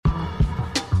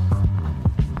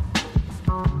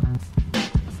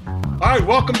right,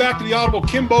 welcome back to the Audible.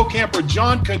 Kim Bokamper,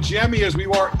 John Kajemi, as we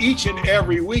are each and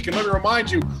every week. And let me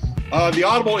remind you, the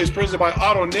Audible is presented by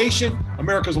AutoNation,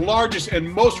 America's largest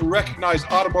and most recognized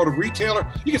automotive retailer.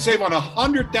 You can save on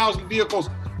 100,000 vehicles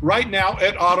right now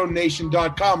at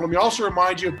AutoNation.com. Let me also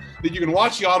remind you that you can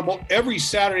watch the Audible every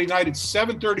Saturday night at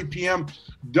 7:30 p.m.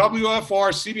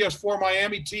 WFR, CBS 4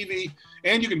 Miami TV,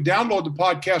 and you can download the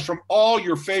podcast from all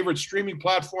your favorite streaming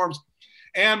platforms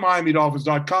and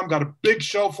MiamiDolphins.com. Got a big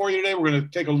show for you today. We're going to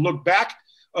take a look back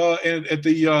at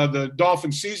the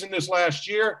Dolphins season this last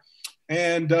year.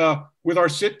 And with our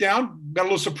sit down, got a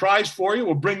little surprise for you.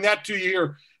 We'll bring that to you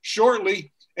here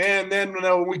shortly. And then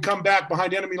when we come back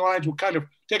behind enemy lines, we'll kind of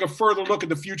take a further look at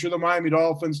the future of the Miami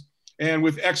Dolphins. And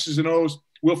with X's and O's,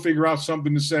 we'll figure out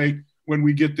something to say when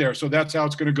we get there. So that's how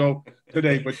it's going to go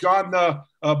today. But John,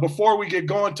 before we get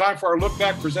going, time for our look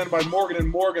back presented by Morgan &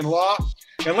 Morgan Law.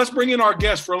 And let's bring in our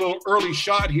guest for a little early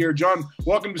shot here. John,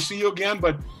 welcome to see you again,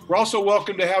 but we're also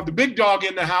welcome to have the big dog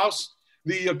in the house,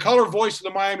 the color voice of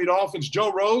the Miami Dolphins,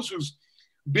 Joe Rose, who's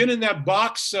been in that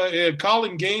box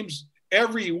calling games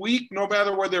every week, no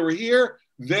matter whether they were here,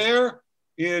 there,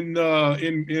 in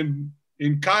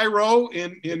Cairo,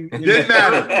 didn't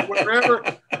matter, wherever.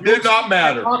 Did not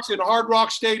matter. In Hard Rock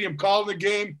Stadium, calling the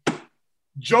game.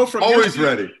 Joe, from always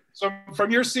ready. So from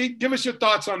your seat, give us your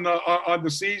thoughts on the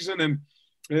season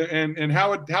and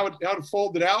how it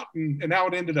folded out and how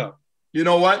it ended up. You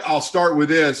know what? I'll start with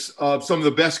this. Some of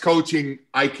the best coaching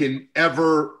I can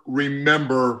ever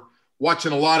remember.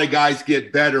 Watching a lot of guys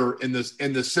get better in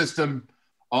the system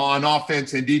on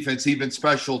offense and defense, even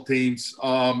special teams.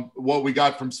 What we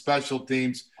got from special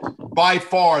teams, by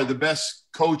far the best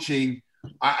coaching.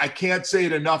 I can't say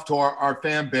it enough to our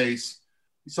fan base.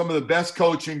 Some of the best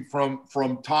coaching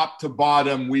from top to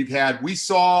bottom we've had. We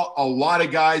saw a lot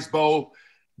of guys, Bo,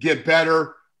 get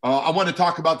better. I want to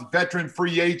talk about the veteran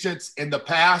free agents in the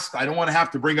past. I don't want to have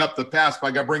to bring up the past, but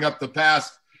I got to bring up the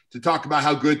past to talk about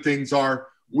how good things are.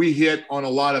 We hit on a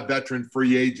lot of veteran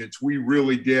free agents. We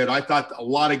really did. I thought a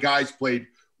lot of guys played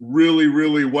really,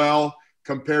 really well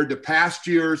compared to past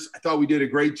years. I thought we did a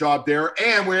great job there.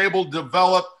 And we were able to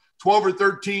develop 12 or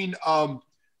 13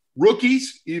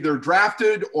 rookies, either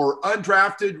drafted or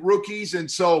undrafted rookies.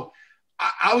 And so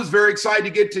I was very excited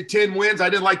to get to 10 wins. I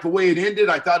didn't like the way it ended.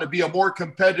 I thought it'd be a more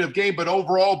competitive game. But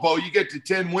overall, Bo, you get to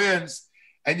 10 wins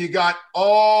and you got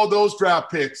all those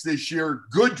draft picks this year,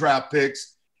 good draft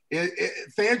picks.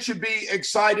 Fans should be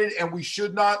excited, and we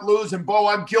should not lose. And, Bo,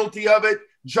 I'm guilty of it.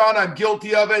 John, I'm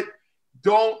guilty of it.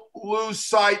 Don't lose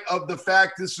sight of the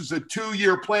fact this is a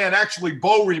 2-year plan. Actually,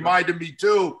 Bo reminded me,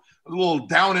 too, a little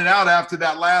down and out after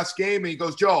that last game. And he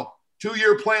goes, Joe,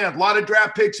 2-year plan, a lot of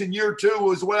draft picks in year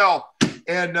 2 as well.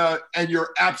 And you're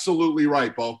absolutely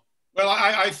right, Bo. Well,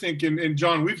 I think, and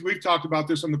John, we've talked about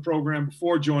this on the program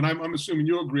before, Joe, and I'm assuming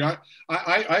you agree.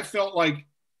 I felt like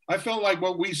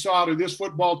what we saw out of this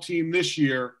football team this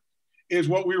year is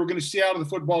what we were going to see out of the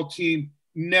football team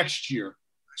next year.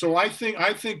 So I think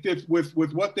that with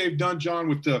what they've done, John,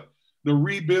 with the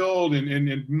rebuild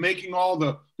and making all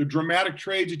the dramatic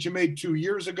trades that you made 2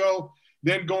 years ago,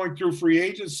 then going through free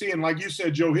agency, and like you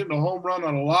said, Joe, hitting a home run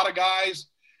on a lot of guys,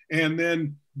 and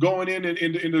then going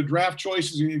into the draft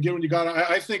choices and getting what you got.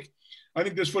 I think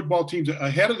this football team's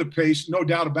ahead of the pace, no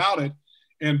doubt about it.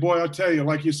 And boy, I'll tell you,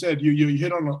 like you said, you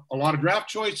hit on a lot of draft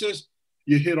choices,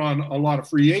 you hit on a lot of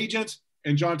free agents,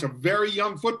 and John, it's a very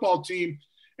young football team,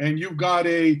 and you've got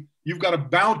a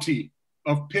bounty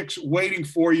of picks waiting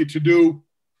for you to do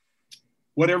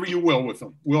whatever you will with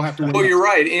them. We'll have to. Oh, you're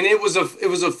right, and it was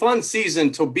a fun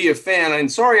season to be a fan. And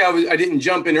sorry, I didn't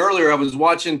jump in earlier. I was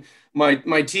watching my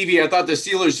TV. I thought the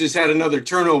Steelers just had another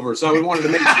turnover, so I wanted to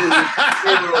make sure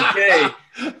we were okay.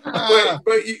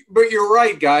 But you're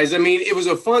right, guys. I mean, it was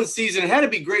a fun season. It had to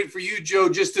be great for you, Joe,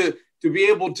 just to be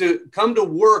able to come to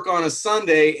work on a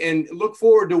Sunday and look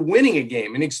forward to winning a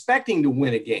game and expecting to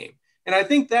win a game. And I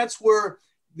think that's where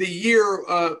the year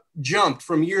jumped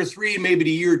from year 3 maybe to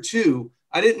year 2.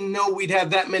 I didn't know we'd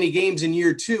have that many games in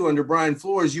year 2 under Brian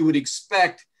Flores. You would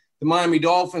expect the Miami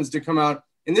Dolphins to come out,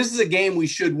 and this is a game we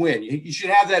should win. You should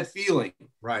have that feeling.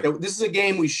 Right. That this is a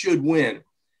game we should win.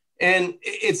 And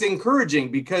it's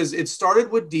encouraging because it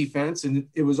started with defense, and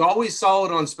it was always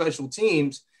solid on special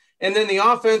teams. And then the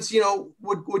offense,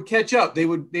 would catch up. They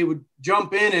would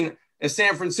jump in a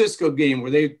San Francisco game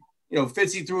where they,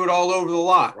 Fitzy threw it all over the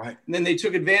lot. Right. And then they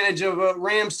took advantage of a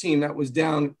Rams team that was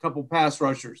down a couple pass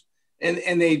rushers.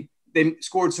 And they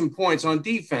scored some points on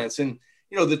defense. And,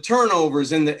 the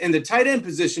turnovers and the tight end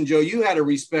position, Joe, you had to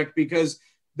respect because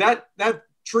that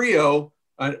trio,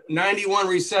 91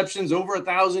 receptions, over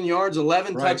 1,000 yards,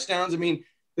 11 touchdowns. I mean,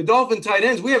 the Dolphin tight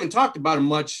ends, we haven't talked about them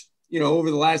much over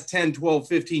the last 10, 12,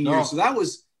 15 years. So there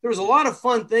was a lot of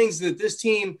fun things that this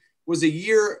team was a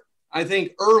year, I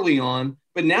think, early on,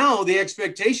 but now the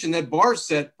expectation, that bar's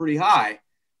set pretty high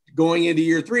going into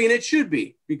year 3, and it should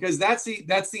be, because that's the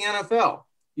NFL.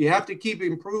 You have to keep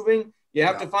improving. You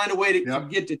have to find a way to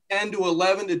get to 10 to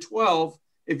 11 to 12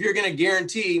 if you're going to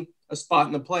guarantee a spot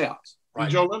in the playoffs. Right.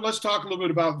 Joe, let's talk a little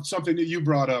bit about something that you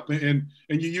brought up, and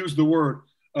you used the word.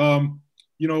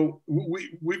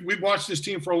 We've watched this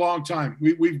team for a long time.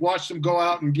 We've watched them go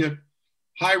out and get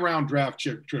high round draft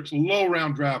tricks, low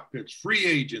round draft picks, free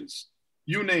agents,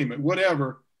 you name it,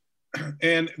 whatever.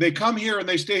 And they come here and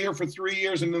they stay here for 3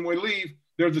 years, and then we leave,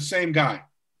 they're the same guy.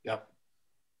 Yep.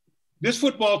 This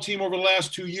football team over the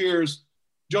last 2 years,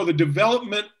 Joe, the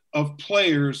development of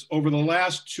players over the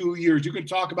last 2 years, you can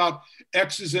talk about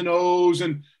X's and O's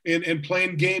and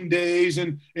playing game days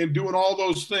and doing all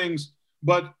those things,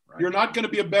 but you're not going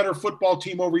to be a better football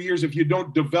team over years if you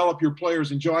don't develop your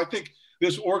players. And Joe, I think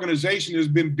this organization has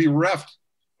been bereft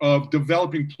of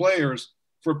developing players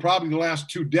for probably the last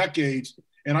 2 decades.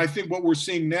 And I think what we're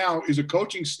seeing now is a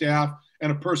coaching staff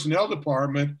and a personnel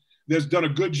department that's done a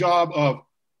good job of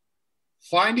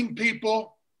finding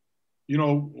people,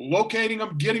 locating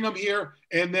them, getting them here,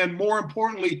 and then more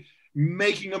importantly,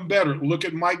 making them better. Look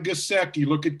at Mike Gesicki,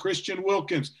 look at Christian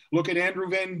Wilkins, look at Andrew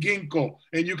Van Ginkel,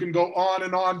 and you can go on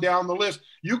and on down the list.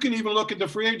 You can even look at the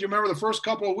free agent. Remember the first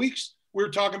couple of weeks, we were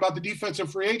talking about the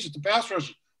defensive free agents, the pass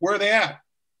rushers. Where are they at?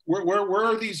 Where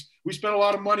are these? We spent a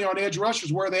lot of money on edge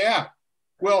rushers. Where are they at?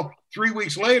 Well, 3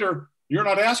 weeks later, you're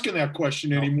not asking that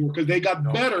question anymore because they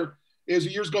got better as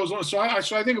the years goes on. So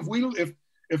I think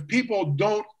if people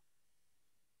don't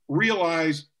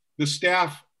realize the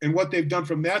staff and what they've done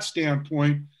from that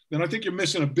standpoint, then I think you're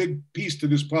missing a big piece to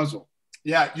this puzzle.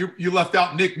 Yeah, you left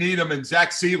out Nick Needham and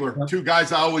Zach Sealer, 2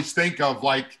 guys I always think of,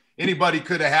 like anybody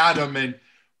could have had them. And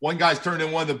one guy's turned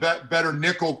in one of the better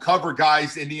nickel cover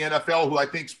guys in the NFL, who I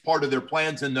think is part of their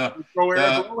plans. And throw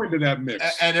Eric Rowe into that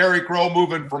mix. And Eric Rowe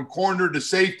moving from corner to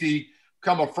safety,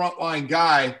 become a frontline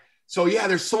guy. So yeah,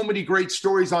 there's so many great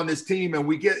stories on this team,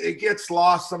 and it gets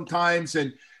lost sometimes.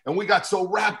 And we got so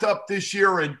wrapped up this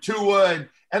year in Tua.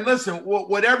 And listen,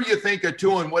 whatever you think of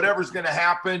Tua and whatever's going to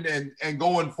happen and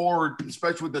going forward,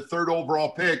 especially with the 3rd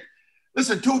overall pick,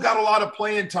 listen, Tua got a lot of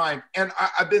playing time. And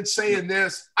I've been saying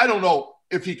this. I don't know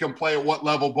if he can play at what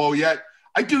level, Bo, yet.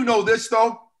 I do know this,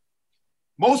 though.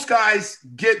 Most guys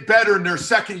get better in their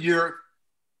second year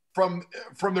from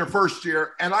their first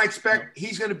year, and I expect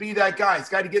he's going to be that guy. He's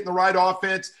got to get in the right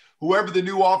offense. Whoever the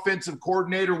new offensive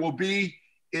coordinator will be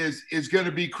is going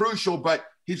to be crucial, but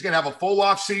he's going to have a full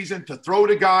off season to throw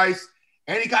to guys,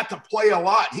 and he got to play a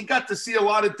lot. He got to see a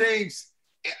lot of things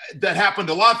that happened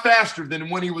a lot faster than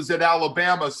when he was at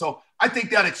Alabama. So I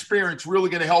think that experience really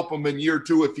going to help him in year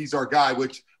 2 if he's our guy,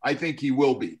 which I think he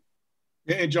will be.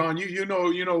 And John, you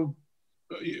know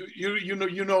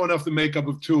enough the makeup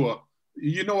of Tua.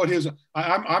 You know what his.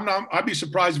 I'd be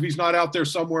surprised if he's not out there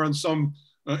somewhere in some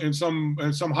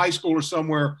high school or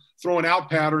somewhere throwing out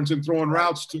patterns and throwing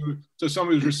routes to some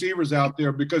of his receivers out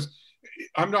there, because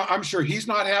I'm sure he's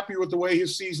not happy with the way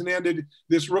his season ended.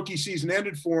 This rookie season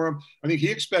ended for him. I think he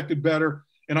expected better,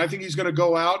 and I think he's going to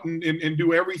go out and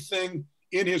do everything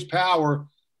in his power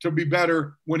to be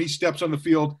better when he steps on the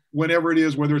field, whenever it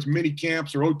is, whether it's mini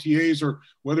camps or OTAs or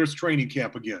whether it's training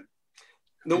camp again.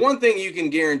 The one thing you can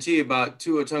guarantee about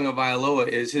Tua Tagovailoa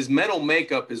is his mental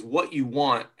makeup is what you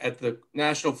want at the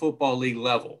National Football League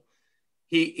level.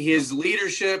 His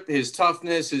leadership, his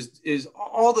toughness, his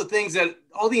all the things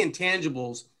all the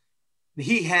intangibles,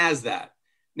 he has that.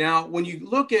 Now, when you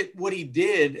look at what he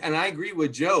did, and I agree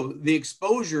with Joe, the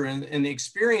exposure and the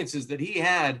experiences that he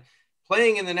had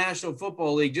playing in the National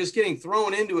Football League, just getting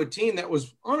thrown into a team that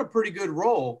was on a pretty good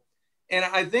roll. And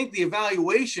I think the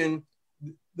evaluation,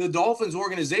 the Dolphins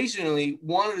organizationally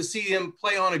wanted to see him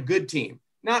play on a good team,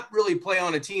 not really play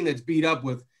on a team that's beat up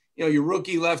with, your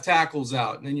rookie left tackles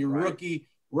out and then your rookie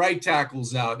right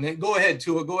tackles out. And then go ahead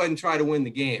and try to win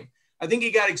the game. I think he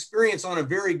got experience on a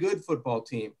very good football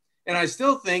team. And I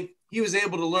still think he was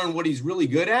able to learn what he's really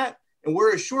good at and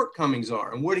where his shortcomings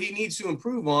are and what he needs to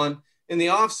improve on in the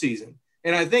offseason.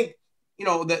 And I think,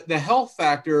 the health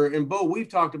factor, and Bo, we've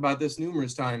talked about this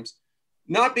numerous times,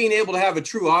 not being able to have a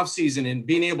true offseason and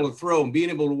being able to throw and being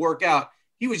able to work out.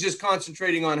 He was just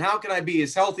concentrating on how can I be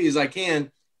as healthy as I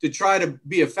can to try to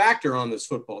be a factor on this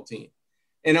football team.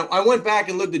 And I went back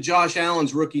and looked at Josh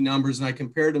Allen's rookie numbers and I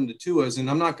compared them to Tua's,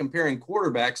 and I'm not comparing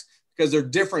quarterbacks because they're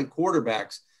different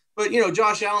quarterbacks. But,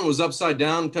 Josh Allen was upside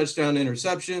down, touchdown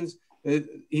interceptions.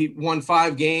 He won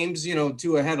 5 games,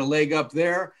 Tua had a leg up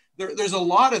there. There's a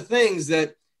lot of things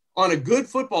that on a good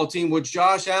football team, which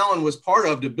Josh Allen was part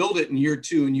of to build it in year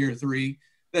 2 and year 3,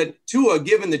 that Tua,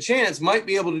 given the chance, might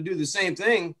be able to do the same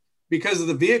thing because of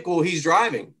the vehicle he's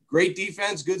driving. Great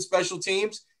defense, good special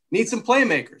teams, need some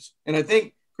playmakers. And I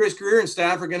think Chris Greer and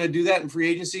staff are going to do that in free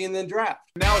agency and then draft.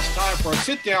 Now it's time for our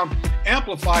sit down,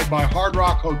 amplified by Hard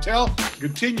Rock Hotel.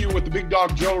 Continue with the big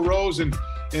dog Joe Rose. And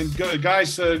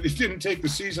guys, it didn't take the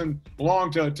season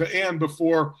long to end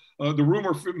before the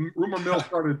rumor mill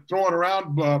started throwing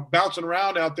around, bouncing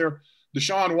around out there.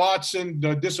 Deshaun Watson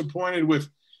disappointed with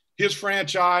his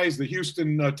franchise, the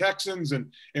Houston Texans,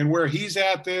 and where he's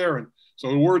at there. And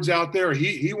so the word's out there,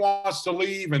 he wants to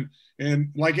leave. And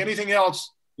like anything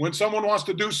else, when someone wants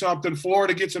to do something,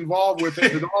 Florida gets involved with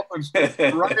it. The Dolphins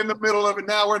right in the middle of it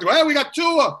now. We got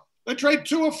Tua. They trade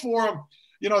Tua for him.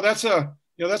 That's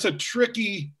a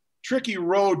tricky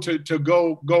road to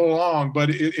go along,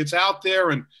 but it's out there.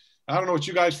 And I don't know what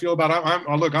you guys feel about it.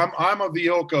 I'm of the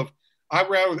ilk of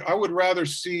I would rather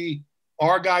see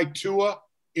our guy Tua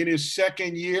in his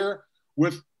second year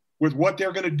with what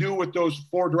they're going to do with those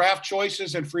 4 draft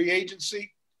choices and free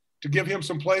agency to give him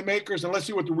some playmakers, and let's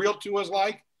see what the real Tua is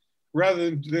like,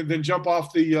 rather than jump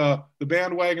off the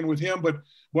bandwagon with him. But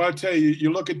I tell you,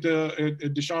 you look at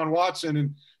Deshaun Watson,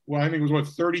 and I think it was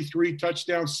 33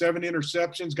 touchdowns, 7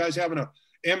 interceptions. Guys having a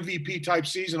MVP type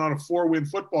season on a 4-win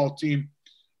football team.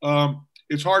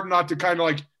 It's hard not to kind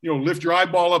of lift your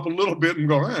eyeball up a little bit and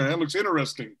go, that looks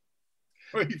interesting.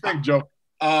 What do you think, Joe?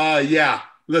 Yeah.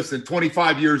 Listen,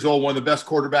 25 years old, one of the best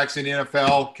quarterbacks in the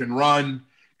NFL, can run,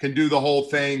 can do the whole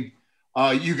thing.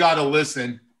 You got to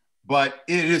listen. But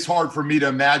it is hard for me to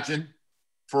imagine,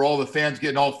 for all the fans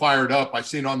getting all fired up. I've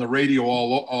seen on the radio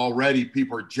already,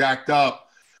 people are jacked up.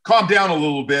 Calm down a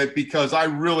little bit, because I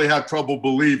really have trouble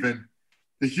believing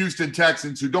the Houston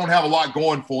Texans, who don't have a lot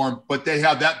going for them, but they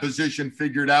have that position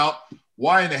figured out.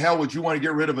 Why in the hell would you want to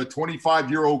get rid of a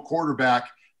 25-year-old quarterback?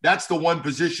 That's the one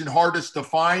position hardest to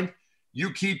find.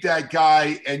 You keep that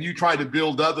guy and you try to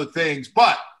build other things.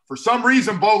 But for some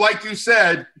reason, Bo, like you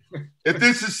said, if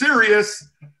this is serious,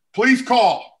 please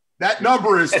call. That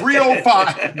number is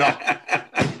 305. No.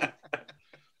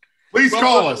 Please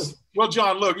call us. Well,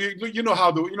 John, look, you know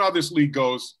how this league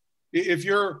goes. If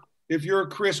you're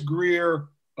Chris Greer,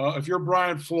 if you're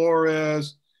Brian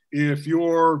Flores, if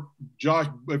you're Josh,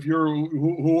 if you're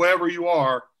whoever you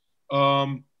are,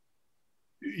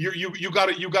 you got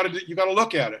to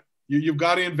look at it. You've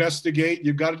got to investigate.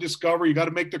 You've got to discover. You got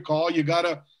to make the call. You got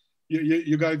to.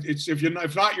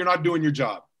 If not, you're not doing your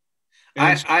job.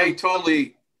 I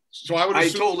totally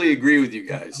agree with you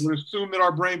guys. I would assume that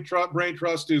our brain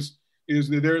trust is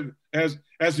there, as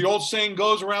the old saying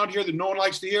goes around here that no one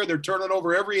likes to hear. They're turning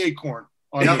over every acorn.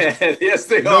 Yes,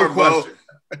 they are, Bo.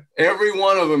 Every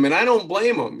one of them, and I don't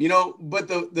blame them. But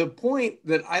the point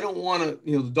that I don't want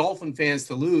the Dolphin fans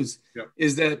to lose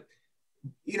is that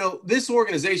this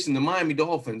organization, the Miami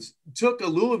Dolphins, took a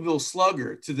Louisville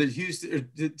Slugger to the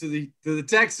to the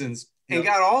Texans and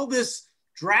got all this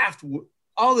draft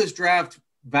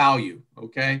value.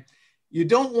 Okay, you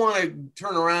don't want to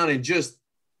turn around and just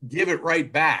give it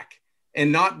right back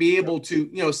and not be able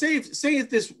to, say if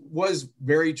this was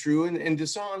very true and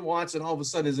Deshaun Watson all of a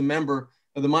sudden is a member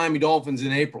of the Miami Dolphins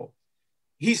in April,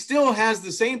 he still has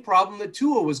the same problem that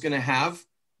Tua was going to have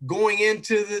going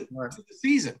into to the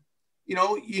season.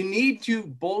 You need to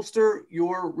bolster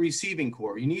your receiving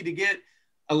core. You need to get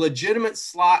a legitimate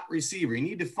slot receiver. You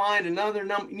need to find another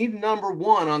number. You need a number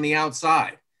 1 on the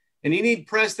outside. And you need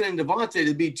Preston and Devontae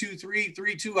to be 2-3,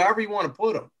 3-2, however you want to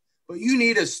put them. But you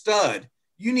need a stud.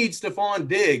 You need Stephon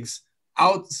Diggs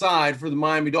outside for the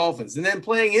Miami Dolphins, and then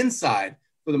playing inside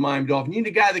for the Miami Dolphins. You need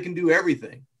a guy that can do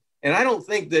everything. And I don't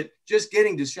think that just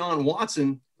getting Deshaun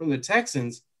Watson from the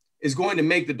Texans is going to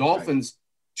make the Dolphins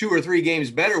 2 or 3 games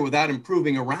better without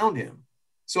improving around him.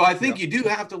 So I think you do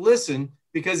have to listen,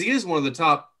 because he is one of the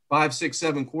top 5, 6,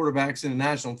 7 quarterbacks in the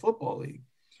National Football League.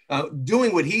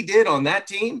 Doing what he did on that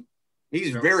team,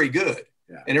 he's very good,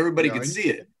 and everybody can see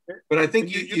it. But I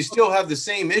think you still have the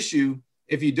same issue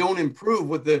if you don't improve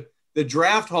with the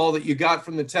draft haul that you got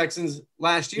from the Texans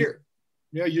last year.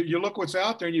 Yeah, you look what's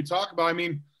out there and you talk about. I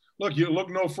mean, look, you look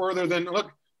no further than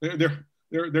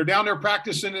they're down there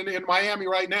practicing in Miami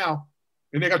right now,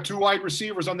 and they got 2 wide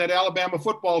receivers on that Alabama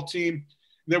football team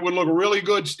that would look really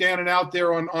good standing out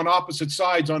there on opposite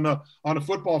sides on a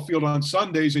football field on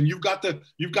Sundays. And you've got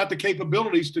the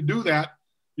capabilities to do that.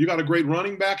 You got a great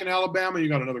running back in Alabama. You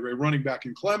got another great running back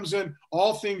in Clemson.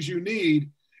 All things you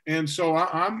need. And so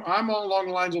I'm all along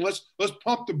the lines of let's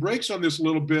pump the brakes on this a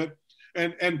little bit.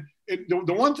 And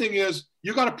the one thing is,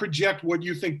 you got to project what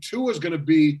you think Tua is going to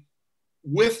be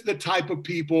with the type of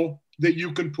people that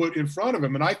you can put in front of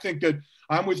him. And I think that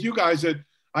I'm with you guys that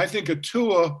I think a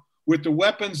Tua with the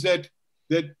weapons that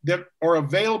are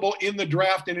available in the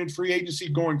draft and in free agency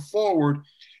going forward,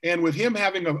 and with him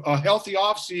having a healthy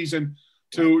offseason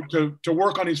to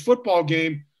work on his football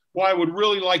game, well, I would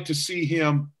really like to see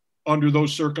him under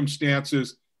those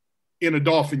circumstances in a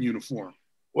Dolphin uniform.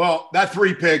 Well, that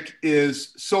 3 pick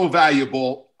is so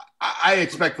valuable. I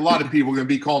expect a lot of people are going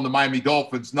to be calling the Miami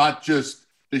Dolphins, not just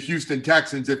the Houston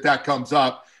Texans, if that comes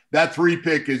up. That 3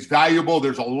 pick is valuable.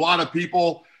 There's a lot of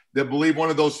people that believe one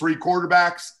of those 3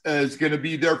 quarterbacks is going to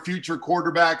be their future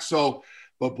quarterback. So,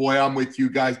 but boy, I'm with you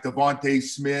guys. Devontae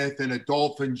Smith in a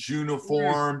Dolphins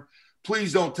uniform.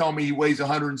 Please don't tell me he weighs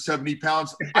 170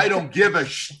 pounds. I don't give a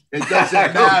It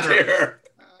doesn't matter.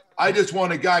 I just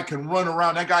want a guy can run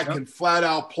around. That guy can flat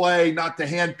out play, not to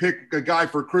handpick a guy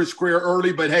for Chris Greer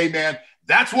early, but hey, man,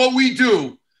 that's what we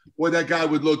do. Boy, that guy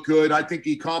would look good. I think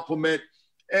he complement.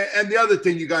 And the other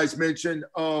thing you guys mentioned,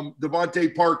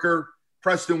 Devontae Parker,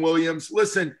 Preston Williams.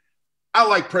 Listen, I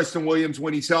like Preston Williams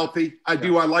when he's healthy. I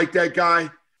do. I like that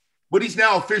guy. But he's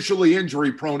now officially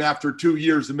injury prone after 2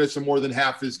 years of missing more than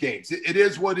half his games. It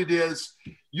is what it is.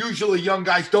 Usually young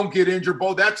guys don't get injured.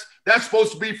 Bo, that's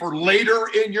supposed to be for later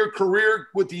in your career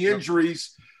with the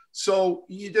injuries. So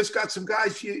you just got some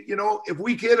guys, you know, if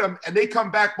we get them and they come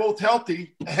back both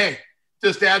healthy, hey,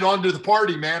 just add on to the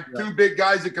party, man. 2 big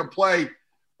guys that can play.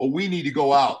 But we need to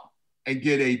go out and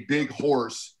get a big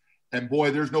horse. And,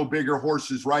 boy, there's no bigger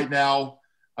horses right now.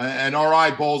 And our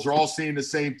eyeballs are all seeing the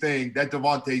same thing. That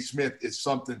Devontae Smith is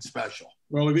something special.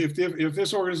 Well, if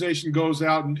this organization goes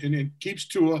out and keeps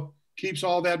Tua, keeps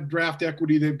all that draft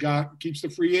equity they've got, keeps the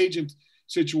free agent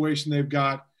situation they've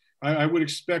got, I would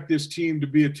expect this team to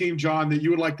be a team, John, that you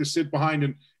would like to sit behind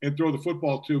and throw the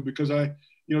football to, because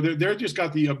they're just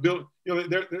got the ability. You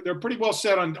know, they're pretty well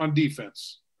set on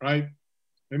defense, right?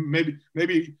 And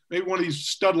maybe one of these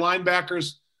stud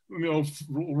linebackers, you know,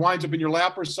 winds up in your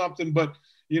lap or something. But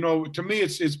you know, to me,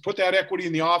 it's put that equity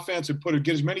in the offense and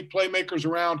get as many playmakers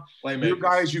around your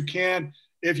guys you can.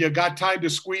 If you got time to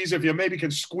squeeze, if you maybe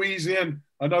can squeeze in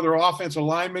another offensive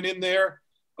lineman in there,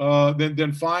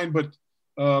 then fine. But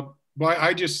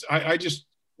I just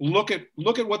look at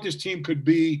what this team could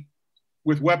be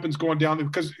with weapons going down there.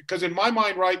 Because in my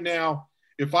mind right now,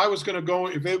 if I was going to go,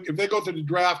 if they go to the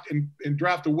draft and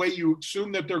draft the way you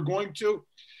assume that they're going to,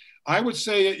 I would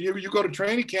say you go to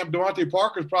training camp, Devontae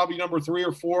Parker is probably number 3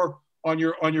 or 4 on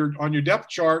your depth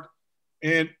chart,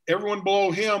 and everyone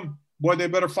below him, boy, they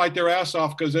better fight their ass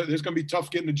off, because it's going to be tough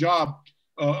getting a job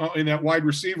in that wide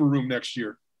receiver room next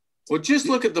year. Well, just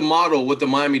look at the model, what the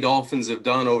Miami Dolphins have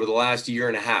done over the last year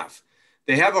and a half.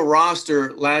 They have a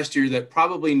roster last year that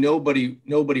probably nobody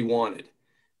wanted.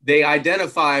 They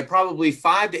identify probably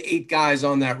 5 to 8 guys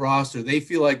on that roster they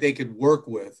feel like they could work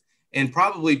with, and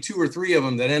probably 2 or 3 of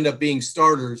them that end up being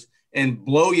starters and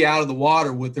blow you out of the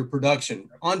water with their production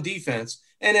on defense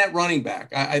and at running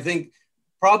back. I think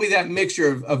probably that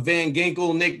mixture of Van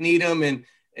Ginkel, Nick Needham,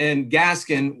 and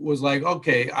Gaskin was like,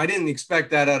 okay, I didn't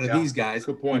expect that out of these guys.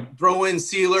 Good point. Throw in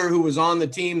Sealer, who was on the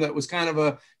team that was kind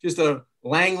of just a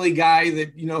Langley guy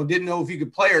that, you know, didn't know if he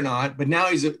could play or not, but now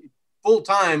he's a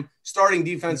full-time starting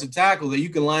defensive tackle that you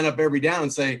can line up every down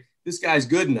and say, this guy's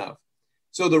good enough.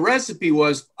 So the recipe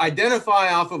was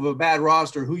identify off of a bad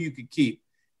roster who you could keep.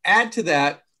 Add to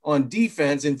that on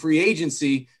defense and free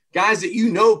agency, guys that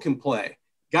you know can play,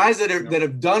 guys that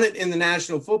have done it in the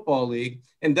National Football League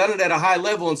and done it at a high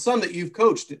level, and some that you've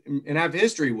coached and have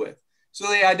history with. So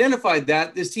they identified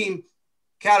that. This team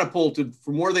catapulted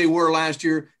from where they were last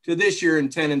year to this year in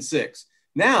 10-6.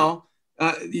 Now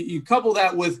you couple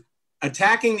that with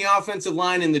attacking the offensive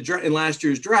line in last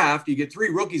year's draft. You get 3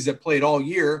 rookies that played all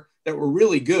year that were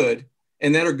really good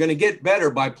and that are going to get better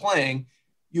by playing.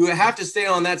 You have to stay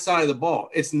on that side of the ball.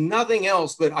 It's nothing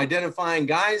else but identifying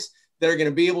guys that are going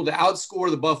to be able to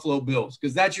outscore the Buffalo Bills,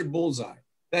 because that's your bullseye.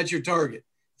 That's your target.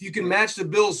 If you can match the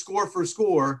Bills score for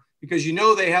score, because you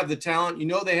know they have the talent, you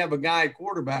know they have a guy at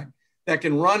quarterback that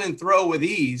can run and throw with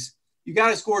ease, you got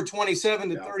to score 27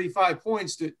 to 35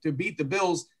 points to beat the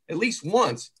Bills at least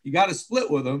once. You got to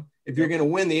split with them if you're going to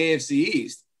win the AFC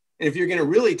East. And if you're going to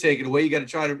really take it away, you got to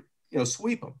try to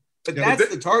sweep them. But that's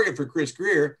the target for Chris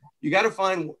Greer. You got to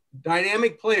find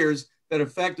dynamic players that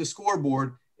affect the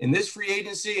scoreboard in this free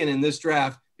agency and in this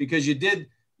draft, because you did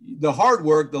the hard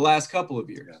work the last couple of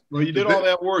years. Well, you did all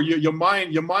that work. You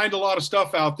mined a lot of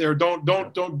stuff out there. Don't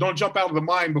jump out of the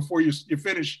mine before you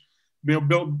finish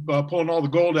pulling all the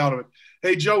gold out of it.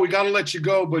 Hey, Joe, we got to let you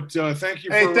go, but thank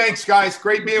you. Hey, thanks, guys.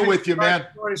 Great being with you, man.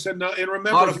 And remember,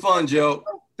 a lot of fun, Joe.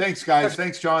 Thanks, guys.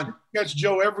 Thanks, John. Catch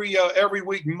Joe every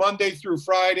week, Monday through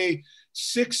Friday,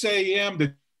 6 a.m.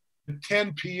 to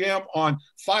 10 p.m. on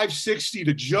 560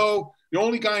 to Joe, the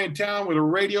only guy in town with a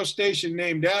radio station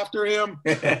named after him.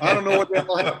 I don't know what the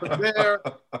hell happened there.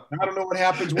 I don't know what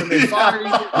happens when they fire you.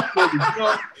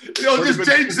 They'll just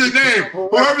change the name.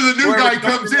 Whoever the new guy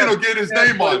comes in will get his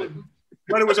name on it.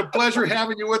 But it was a pleasure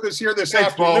having you with us here this Thanks,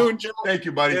 afternoon, Joe. Thank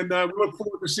you, buddy. And we look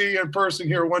forward to seeing you in person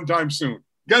here one time soon.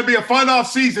 Going to be a fun off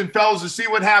season, fellas, to see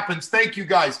what happens. Thank you,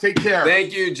 guys. Take care.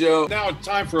 Thank you, Joe. Now it's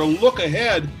time for a look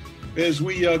ahead as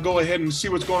we go ahead and see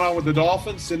what's going on with the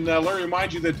Dolphins. And let me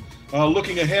remind you that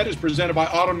Looking Ahead is presented by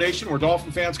AutoNation, where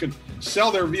Dolphin fans can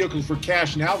sell their vehicles for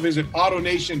cash now. Visit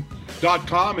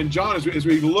AutoNation.com. And John, as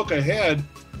we look ahead,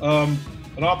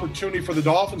 an opportunity for the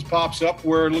Dolphins pops up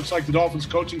where it looks like the Dolphins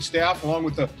coaching staff, along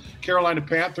with the Carolina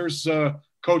Panthers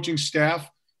coaching staff,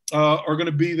 are going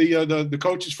to be the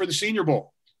coaches for the Senior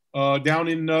Bowl down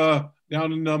in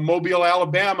Mobile,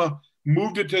 Alabama.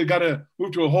 Got to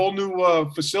move to a whole new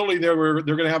facility there where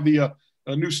they're going to have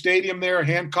a new stadium there,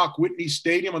 Hancock Whitney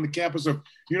Stadium on the campus of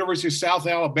University of South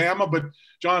Alabama. But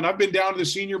John, I've been down to the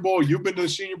Senior Bowl. You've been to the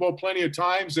Senior Bowl plenty of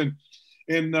times, and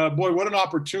boy, what an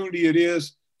opportunity it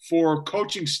is for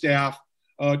coaching staff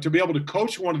to be able to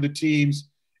coach one of the teams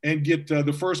and get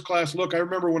the first class look. I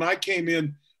remember when I came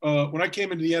into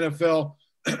the NFL,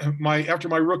 after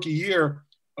my rookie year,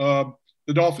 the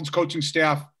Dolphins coaching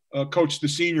staff coached the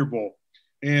Senior Bowl,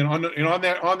 and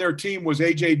on their team was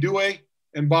A.J. Dewey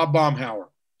and Bob Baumhauer,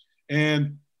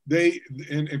 and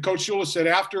Coach Shula said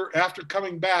after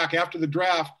coming back after the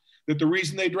draft that the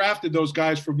reason they drafted those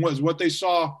guys was what they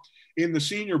saw in the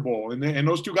Senior Bowl, and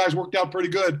those two guys worked out pretty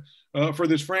good for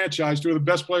this franchise. Two of the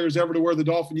best players ever to wear the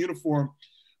Dolphin uniform.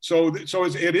 So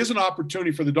it is an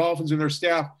opportunity for the Dolphins and their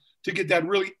staff to get that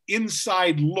really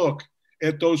inside look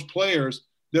at those players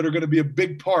that are going to be a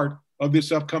big part of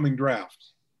this upcoming draft.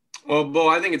 Well, Bo,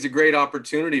 I think it's a great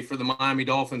opportunity for the Miami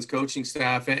Dolphins coaching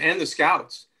staff and the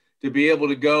scouts to be able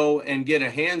to go and get a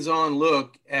hands-on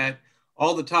look at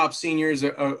all the top seniors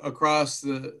across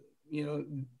the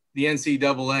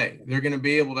NCAA. They're going to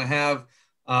be able to have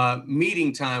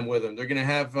meeting time with them. They're going to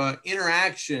have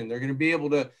interaction. They're going to be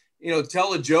able to,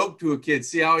 tell a joke to a kid,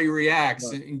 see how he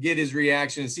reacts, right, and get his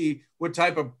reaction and see what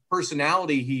type of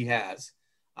personality he has.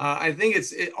 I think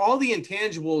it's all the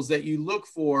intangibles that you look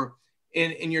for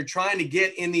and you're trying to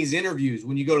get in these interviews.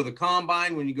 When you go to the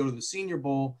Combine, when you go to the Senior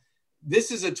Bowl,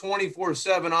 this is a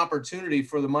 24/7 opportunity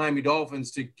for the Miami Dolphins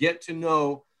to get to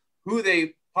know who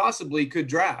they possibly could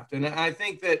draft. And I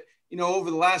think that,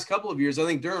 over the last couple of years, I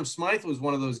think Durham Smythe was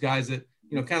one of those guys that,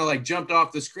 kind of like jumped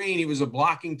off the screen. He was a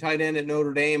blocking tight end at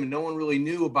Notre Dame and no one really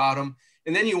knew about him.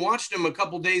 And then you watched him a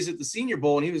couple days at the Senior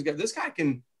Bowl and this guy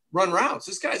can run routes.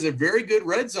 This guy's a very good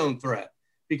red zone threat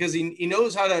because he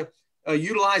knows how to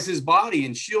utilize his body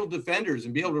and shield defenders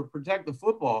and be able to protect the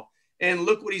football. And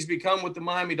look what he's become with the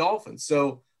Miami Dolphins.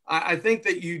 So I think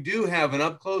that you do have an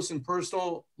up close and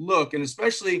personal look, and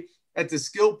especially at the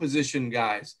skill position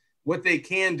guys, what they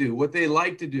can do, what they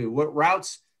like to do, what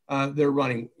routes they're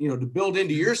running, to build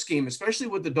into your scheme, especially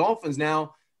with the Dolphins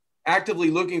now actively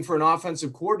looking for an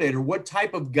offensive coordinator. What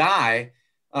type of guy,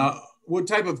 what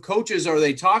type of coaches are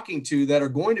they talking to that are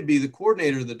going to be the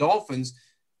coordinator of the Dolphins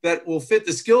that will fit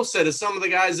the skill set of some of the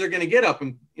guys they're going to get up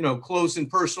and, close and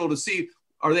personal to see,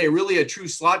 are they really a true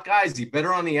slot guy? Is he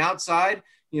better on the outside?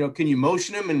 Can you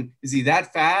motion him? And is he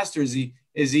that fast, or is he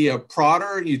a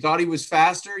prodder? You thought he was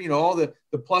faster? All the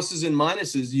pluses and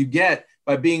minuses you get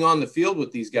by being on the field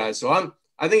with these guys. So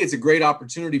I think it's a great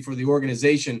opportunity for the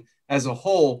organization as a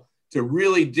whole to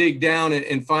really dig down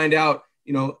and find out,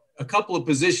 a couple of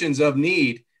positions of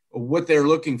need, what they're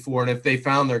looking for, and if they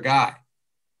found their guy.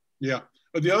 Yeah.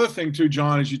 But the other thing too,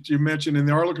 John, is you mentioned, and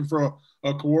they are looking for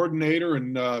a coordinator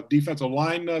and defensive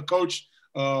line coach,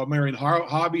 Marion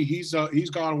Hobby. He's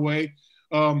gone away,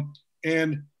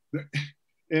 and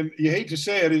you hate to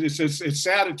say it, it's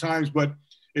sad at times, but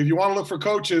if you want to look for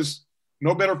coaches,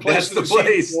 no better place than the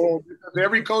place.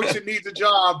 Every coach that needs a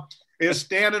job is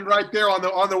standing right there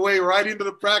on the way right into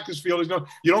the practice field.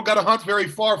 You don't got to hunt very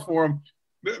far for them;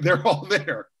 they're all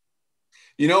there.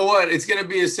 You know what? It's going to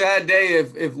be a sad day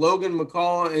if Logan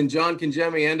McCall and John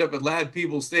Kangemi end up at Ladd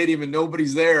Peoples Stadium and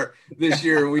nobody's there this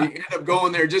year. We end up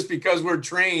going there just because we're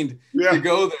trained to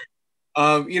go there.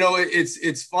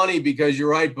 It's funny because you're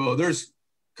right, Bo. There's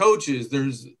coaches,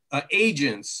 there's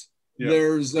agents,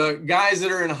 there's guys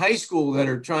that are in high school that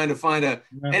are trying to find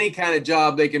any kind of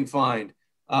job they can find,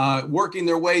 working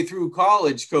their way through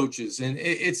college coaches. And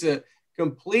it's a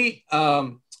complete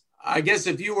I guess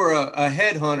if you were a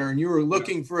headhunter and you were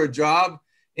looking for a job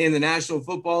in the National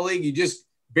Football League, you just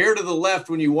bear to the left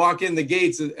when you walk in the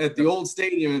gates at the old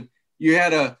stadium, and you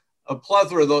had a a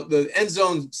plethora. The end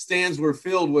zone stands were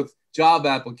filled with job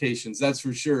applications, that's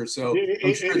for sure. So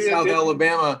I'm sure in South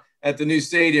Alabama at the new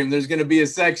stadium, there's going to be a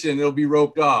section that'll be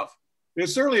roped off.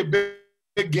 It's certainly a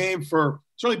big game for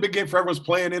everyone's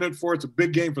playing in it for. It's a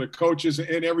big game for the coaches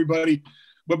and everybody.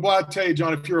 But boy, I'll tell you,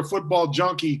 John, if you're a football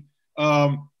junkie,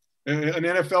 an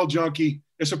NFL junkie,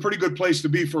 it's a pretty good place to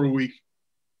be for a week.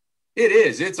 It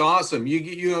is. It's awesome.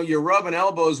 You're rubbing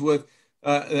elbows with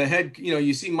the head.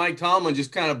 You see Mike Tomlin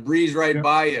just kind of breeze right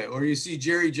by you, or you see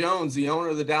Jerry Jones, the owner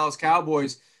of the Dallas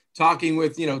Cowboys, talking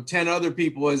with 10 other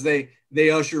people as they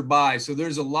usher by. So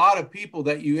there's a lot of people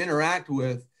that you interact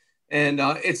with, and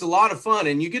it's a lot of fun.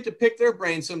 And you get to pick their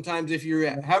brains sometimes if you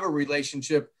have a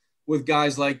relationship with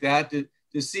guys like that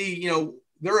to see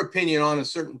their opinion on a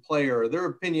certain player, or their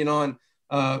opinion on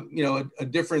a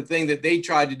different thing that they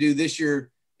tried to do this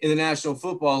year in the National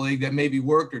Football League that maybe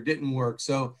worked or didn't work.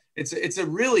 So it's a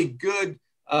really good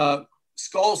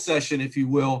skull session, if you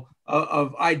will,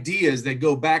 of ideas that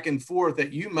go back and forth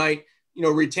that you might,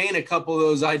 retain a couple of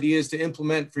those ideas to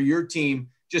implement for your team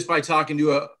just by talking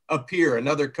to a peer,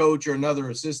 another coach or another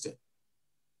assistant.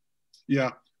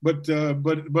 Yeah. But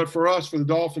for us, for the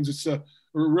Dolphins, it's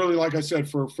really, like I said,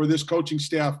 for this coaching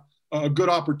staff, a good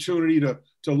opportunity to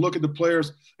look at the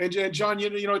players. And John,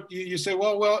 you say,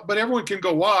 well, but everyone can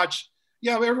go watch.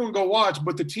 Yeah, everyone go watch.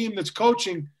 But the team that's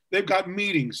coaching, they've got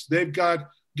meetings, they've got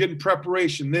getting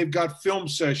preparation, they've got film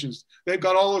sessions, they've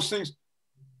got all those things.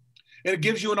 And it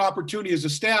gives you an opportunity as a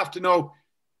staff to know,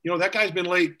 that guy's been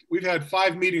late. We've had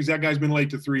 5 meetings. That guy's been late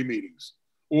to 3 meetings.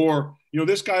 Or,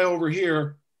 this guy over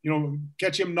here,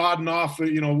 catch him nodding off.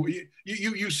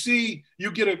 You see,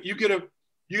 you get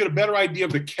a better idea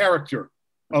of the character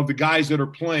of the guys that are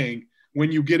playing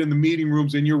when you get in the meeting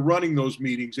rooms and you're running those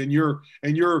meetings and you're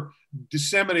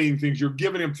disseminating things, you're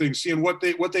giving them things, seeing what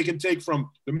they can take from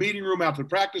the meeting room out to the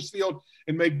practice field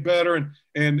and make better.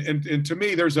 And to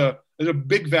me, there's a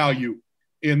big value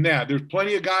in that. There's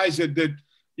plenty of guys that the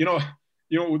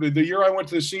year I went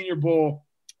to the Senior Bowl,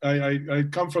 I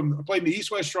played in the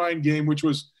East-West Shrine game, which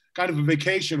was kind of a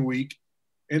vacation week.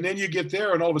 And then you get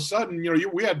there and all of a sudden,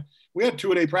 we had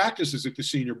 2-a-day practices at the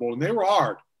Senior Bowl, and they were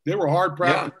hard. They were hard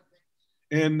practice.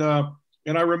 Yeah.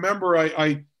 And I remember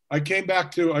I came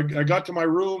back I got to my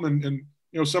room and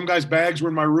some guys' bags were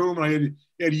in my room, and I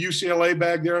had a UCLA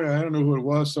bag there, and I don't know who it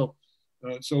was. So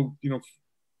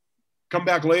come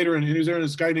back later, and he was there, and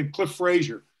this guy named Cliff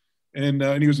Frazier,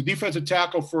 and he was a defensive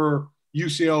tackle for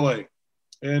UCLA.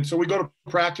 And so we go to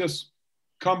practice,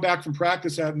 come back from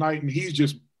practice that night, and he's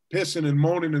just pissing and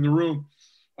moaning in the room.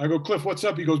 I go, Cliff, what's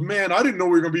up? He goes, man, I didn't know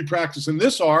we were going to be practicing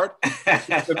this hard.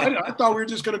 I thought we were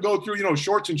just going to go through,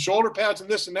 shorts and shoulder pads and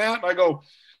this and that. And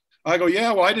I go,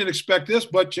 yeah, well, I didn't expect this,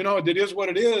 but, it is what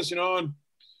it is, and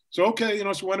so, okay,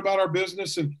 so we went about our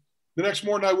business. And the next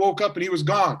morning I woke up and he was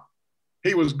gone.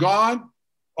 He was gone.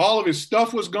 All of his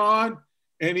stuff was gone.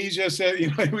 And he just said, he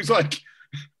was like,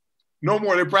 no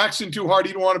more. They're practicing too hard.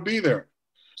 He didn't want to be there.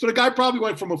 So the guy probably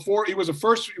went from he was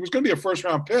going to be a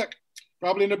first-round pick,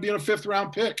 probably ended up being a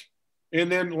 5th-round pick,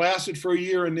 and then lasted for a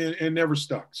year and never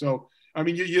stuck. So, I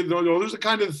mean, those are the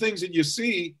kind of things that you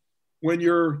see when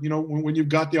you're, when you've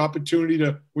got the opportunity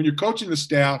when you're coaching the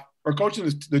staff or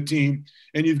coaching the team,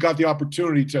 and you've got the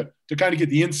opportunity to kind of get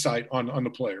the insight on the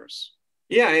players.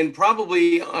 Yeah, and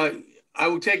probably I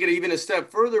would take it even a step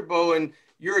further, Bo, and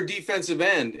you're a defensive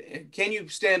end. Can you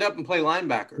stand up and play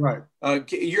linebacker? Right.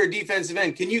 You're a defensive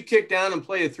end. Can you kick down and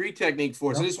play a 3 technique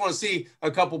for us? I just want to see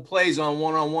a couple plays on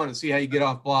one-on-one and see how you get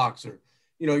off blocks. Or,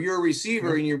 you're a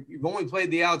receiver and you've only played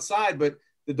the outside, but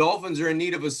the Dolphins are in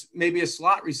need of maybe a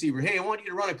slot receiver. Hey, I want you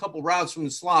to run a couple routes from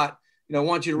the slot. I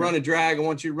want you to run a drag. I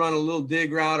want you to run a little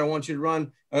dig route. I want you to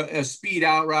run a speed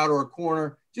out route or a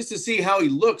corner just to see how he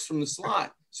looks from the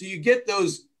slot. So you get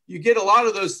a lot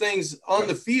of those things on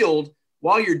the field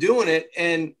while you're doing it,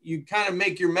 and you kind of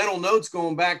make your mental notes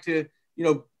going back to,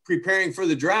 preparing for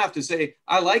the draft to say,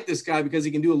 I like this guy because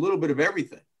he can do a little bit of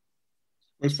everything.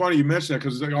 It's funny you mentioned that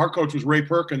because our coach was Ray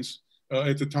Perkins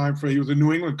at the time. He was a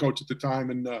New England coach at the time.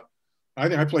 And I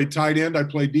think I played tight end, I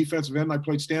played defensive end, I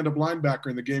played stand-up linebacker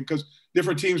in the game because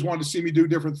different teams wanted to see me do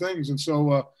different things. And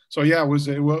so yeah, it was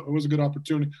a good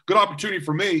opportunity. Good opportunity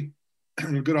for me,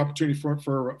 and a good opportunity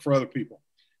for other people.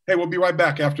 Hey, we'll be right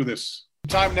back after this.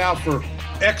 Time now for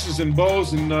X's and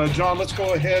Bo's. And John, let's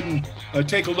go ahead and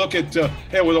take a look at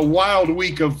with a wild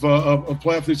week of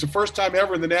playoffs. It's the first time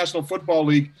ever in the National Football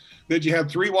League that you had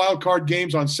 3 wild card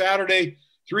games on Saturday,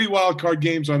 3 wild card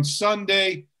games on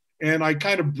Sunday. And I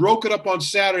kind of broke it up on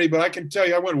Saturday, but I can tell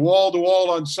you I went wall to wall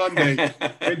on Sunday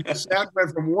and just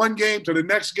went from one game to the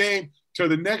next game to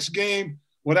the next game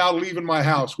without leaving my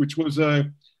house, which was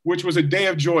which was a day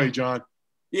of joy, John.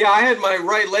 Yeah, I had my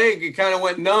right leg. It kind of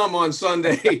went numb on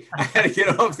Sunday. I had to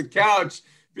get off the couch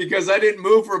because I didn't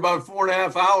move for about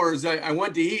 4.5 hours. I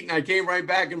went to eat and I came right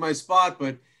back in my spot,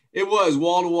 but it was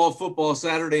wall-to-wall football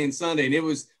Saturday and Sunday, and it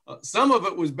was some of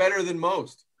it was better than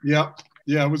most. Yeah,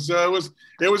 it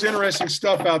was interesting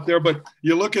stuff out there. But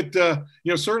you look at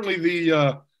certainly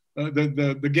the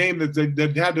game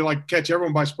that had to like catch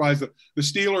everyone by surprise, the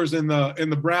Steelers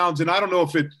and the Browns. And I don't know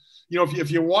if it,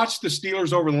 if you watch the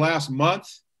Steelers over the last month,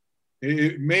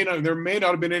 there may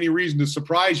not have been any reason to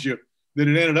surprise you that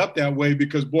it ended up that way,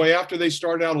 because boy, after they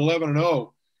started out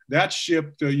 11-0, that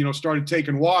ship started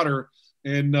taking water,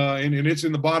 and it's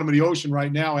in the bottom of the ocean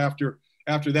right now after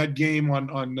that game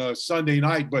on Sunday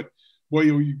night. But boy,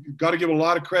 you got to give a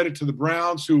lot of credit to the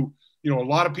Browns, who, a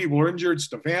lot of people are injured.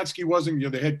 Stefanski wasn't,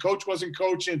 the head coach wasn't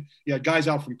coaching. You had guys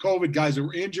out from COVID, guys that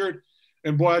were injured.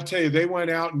 And boy, I tell you, they went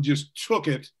out and just took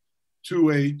it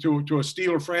to a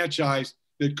Steeler franchise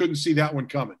that couldn't see that one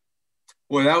coming.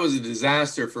 Well, that was a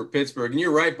disaster for Pittsburgh. And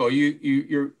you're right, Bo.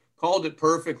 You called it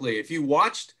perfectly. If you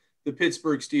watched the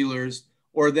Pittsburgh Steelers,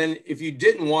 or then if you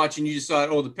didn't watch and you just thought,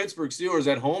 the Pittsburgh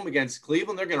Steelers at home against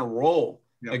Cleveland, they're going to roll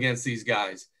against these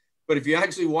guys. But if you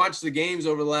actually watch the games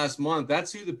over the last month,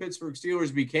 that's who the Pittsburgh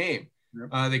Steelers became.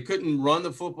 Yep. They couldn't run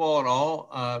the football at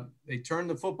all. They turned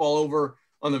the football over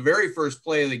on the very first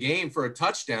play of the game for a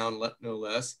touchdown, no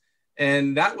less.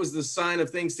 And that was the sign of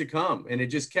things to come. And it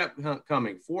just kept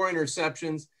coming. 4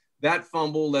 interceptions. That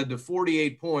fumble led to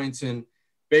 48 points. And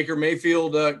Baker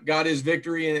Mayfield got his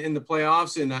victory in the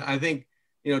playoffs. And I think,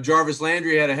 Jarvis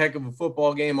Landry had a heck of a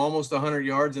football game, almost 100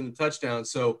 yards and a touchdown.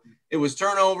 So it was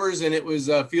turnovers and it was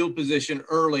field position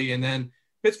early. And then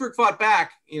Pittsburgh fought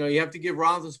back. You have to give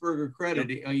Roethlisberger credit.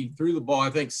 Yep. He threw the ball, I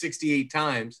think, 68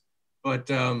 times.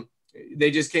 But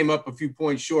they just came up a few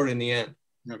points short in the end.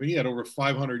 I think he had over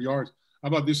 500 yards. How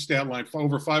about this stat line?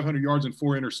 Over 500 yards and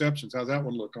 4 interceptions. How's that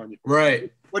one look on you?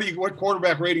 Right. What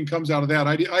quarterback rating comes out of that?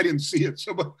 I didn't see it,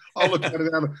 so I'll look at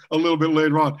it a little bit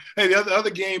later on. Hey, the other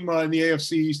game in the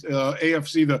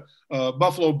AFC, the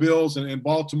Buffalo Bills and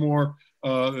Baltimore,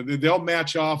 they'll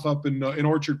match off up in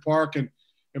Orchard Park, and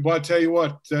boy, I tell you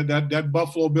what, that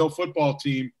Buffalo Bill football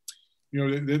team,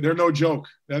 they're no joke.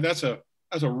 That's a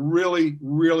really,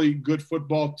 really good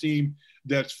football team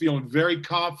that's feeling very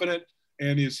confident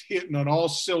and is hitting on all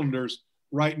cylinders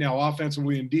right now,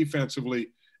 offensively and defensively.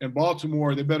 And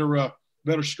Baltimore, they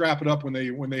better strap it up when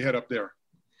they head up there.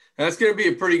 That's going to be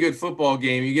a pretty good football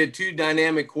game. You get 2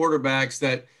 dynamic quarterbacks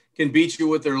that can beat you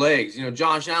with their legs.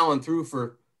 Josh Allen threw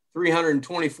for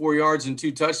 324 yards and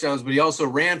 2 touchdowns, but he also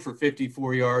ran for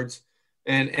 54 yards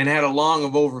and had a long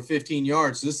of over 15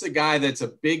 yards. So this is a guy that's a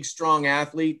big, strong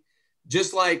athlete,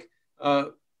 just like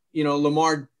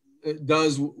Lamar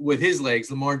does with his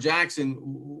legs. Lamar Jackson,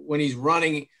 when he's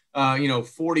running,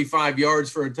 45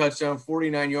 yards for a touchdown,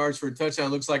 49 yards for a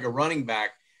touchdown, looks like a running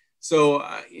back. So,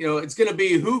 it's going to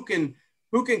be who can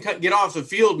get off the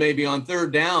field maybe on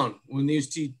 3rd down when these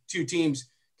two teams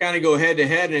kind of go head to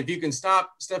head. And if you can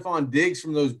stop Stephon Diggs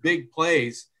from those big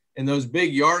plays and those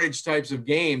big yardage types of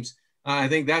games, I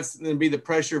think that's going to be the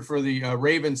pressure for the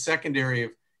Ravens secondary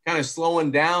of kind of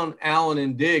slowing down Allen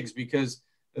and Diggs, because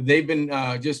they've been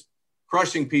just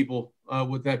crushing people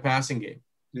with that passing game.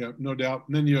 Yeah, no doubt.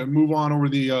 And then you move on over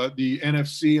the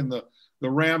NFC and the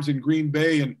Rams in Green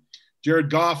Bay, and Jared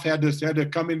Goff had to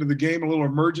come into the game, a little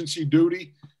emergency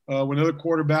duty when another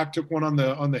quarterback took one on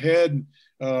the head,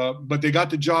 but they got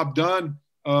the job done.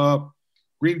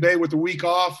 Green Bay with the week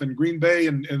off, and Green Bay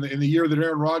in the year that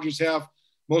Aaron Rodgers have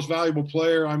most valuable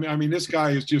player. I mean, this guy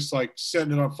is just like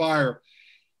setting it on fire.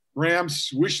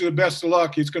 Rams, wish you the best of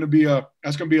luck. That's going to be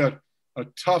a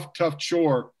tough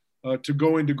chore to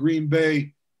go into Green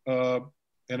Bay.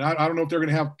 And I don't know if they're going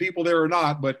to have people there or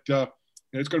not, but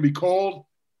it's going to be cold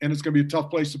and it's going to be a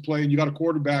tough place to play. And you got a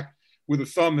quarterback with a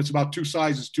thumb that's about 2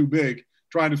 sizes too big,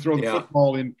 trying to throw the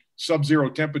football in sub-zero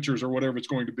temperatures or whatever it's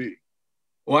going to be.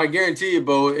 Well, I guarantee you,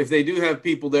 Bo, if they do have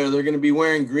people there, they're going to be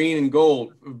wearing green and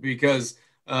gold, because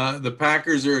the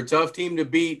Packers are a tough team to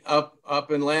beat up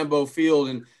in Lambeau Field.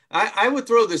 And I would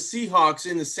throw the Seahawks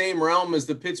in the same realm as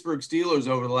the Pittsburgh Steelers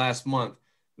over the last month.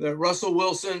 The Russell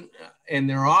Wilson and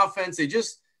their offense, they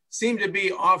just seem to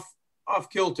be off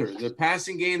kilter. The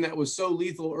passing game that was so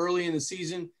lethal early in the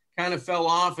season kind of fell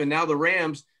off, and now the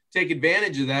Rams take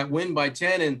advantage of that, win by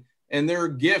 10, and their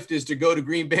gift is to go to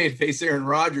Green Bay and face Aaron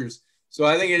Rodgers. So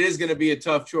I think it is going to be a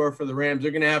tough chore for the Rams.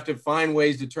 They're going to have to find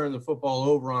ways to turn the football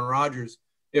over on Rodgers.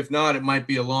 If not, it might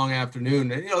be a long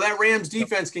afternoon. And, that Rams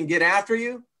defense can get after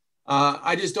you.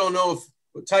 I just don't know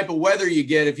what type of weather you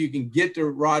get if you can get to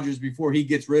Rodgers before he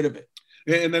gets rid of it.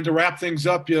 And then to wrap things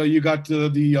up, you got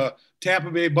the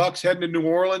Tampa Bay Bucks heading to New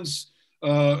Orleans.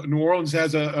 New Orleans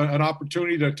has an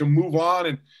opportunity to move on.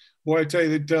 And boy, I tell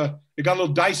you that it got a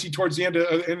little dicey towards the end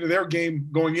of their game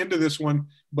going into this one,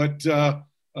 but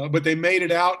they made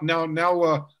it out. Now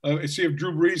see if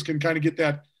Drew Brees can kind of get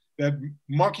that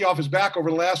monkey off his back over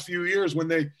the last few years when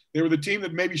they were the team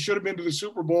that maybe should have been to the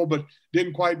Super Bowl but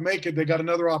didn't quite make it. They got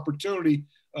another opportunity,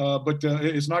 but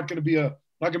it's not going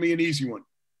to be an easy one.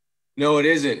 No, it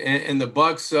isn't. And the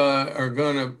Bucks are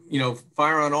going to,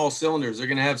 fire on all cylinders. They're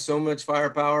going to have so much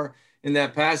firepower in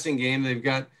that passing game. They've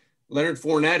got Leonard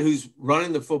Fournette, who's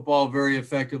running the football very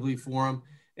effectively for them.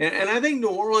 And I think New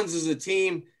Orleans is a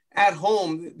team at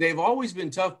home. They've always been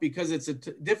tough because it's a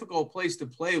difficult place to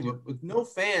play with no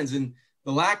fans and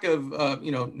the lack of,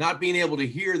 not being able to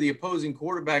hear the opposing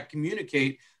quarterback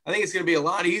communicate. I think it's going to be a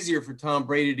lot easier for Tom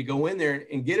Brady to go in there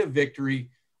and get a victory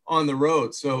on the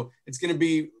road. So it's going to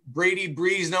be Brady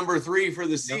Brees number 3 for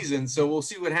the season. So we'll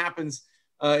see what happens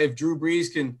if Drew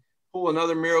Brees can pull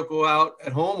another miracle out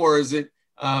at home, or is it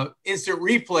instant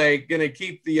replay going to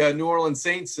keep the New Orleans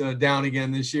Saints down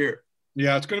again this year?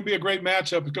 Yeah, it's going to be a great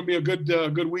matchup. It's going to be a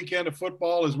good weekend of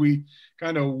football as we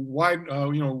kind of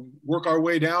work our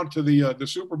way down to the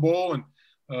Super Bowl. And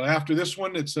after this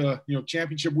one, it's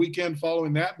championship weekend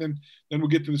following that. And then we'll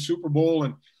get to the Super Bowl.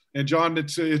 And John,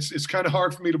 it's kind of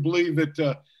hard for me to believe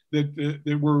that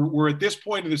we're at this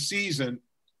point of the season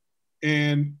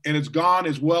and it's gone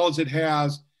as well as it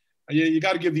has. You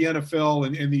got to give the NFL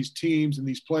and these teams and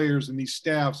these players and these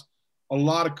staffs a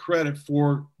lot of credit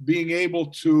for being able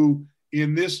to,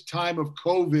 in this time of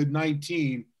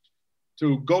COVID-19,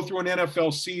 to go through an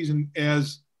NFL season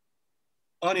as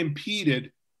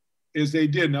unimpeded as they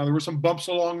did. Now, there were some bumps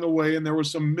along the way and there were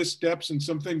some missteps and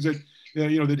some things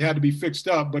that had to be fixed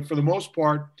up. But for the most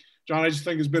part, John, I just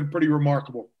think it's been pretty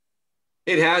remarkable.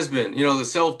 It has been, the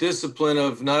self-discipline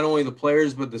of not only the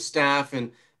players, but the staff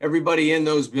and everybody in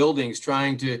those buildings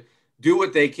trying to do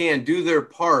what they can, do their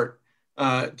part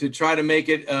to try to make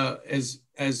it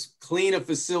as clean a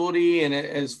facility and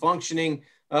as functioning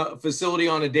facility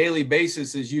on a daily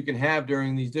basis as you can have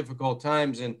during these difficult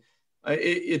times. And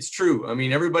it's true. I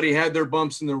mean, everybody had their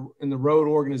bumps in the road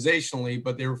organizationally,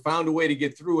 but they found a way to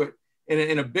get through it. And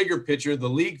in a bigger picture, the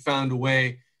league found a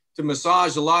way to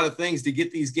massage a lot of things to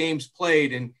get these games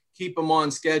played and keep them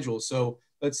on schedule. So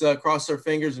let's cross our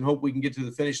fingers and hope we can get to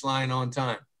the finish line on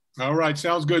time. All right.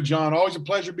 Sounds good, John. Always a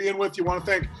pleasure being with you. I want to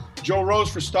thank Joe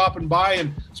Rose for stopping by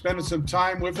and spending some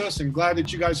time with us, and glad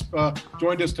that you guys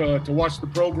joined us to watch the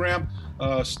program.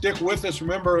 Stick with us.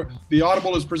 Remember, the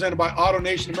Audible is presented by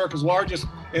AutoNation, America's largest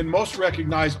and most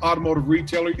recognized automotive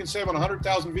retailer. You can save on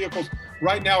 100,000 vehicles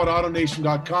right now at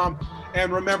AutoNation.com.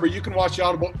 And remember, you can watch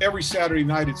Audible every Saturday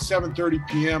night at 7:30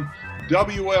 p.m.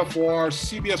 WFOR,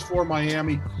 CBS4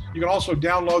 Miami. You can also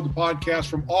download the podcast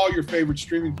from all your favorite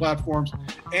streaming platforms.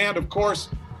 And, of course,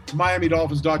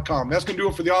 MiamiDolphins.com. That's going to do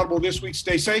it for the Audible this week.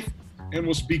 Stay safe, and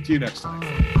we'll speak to you next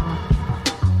time.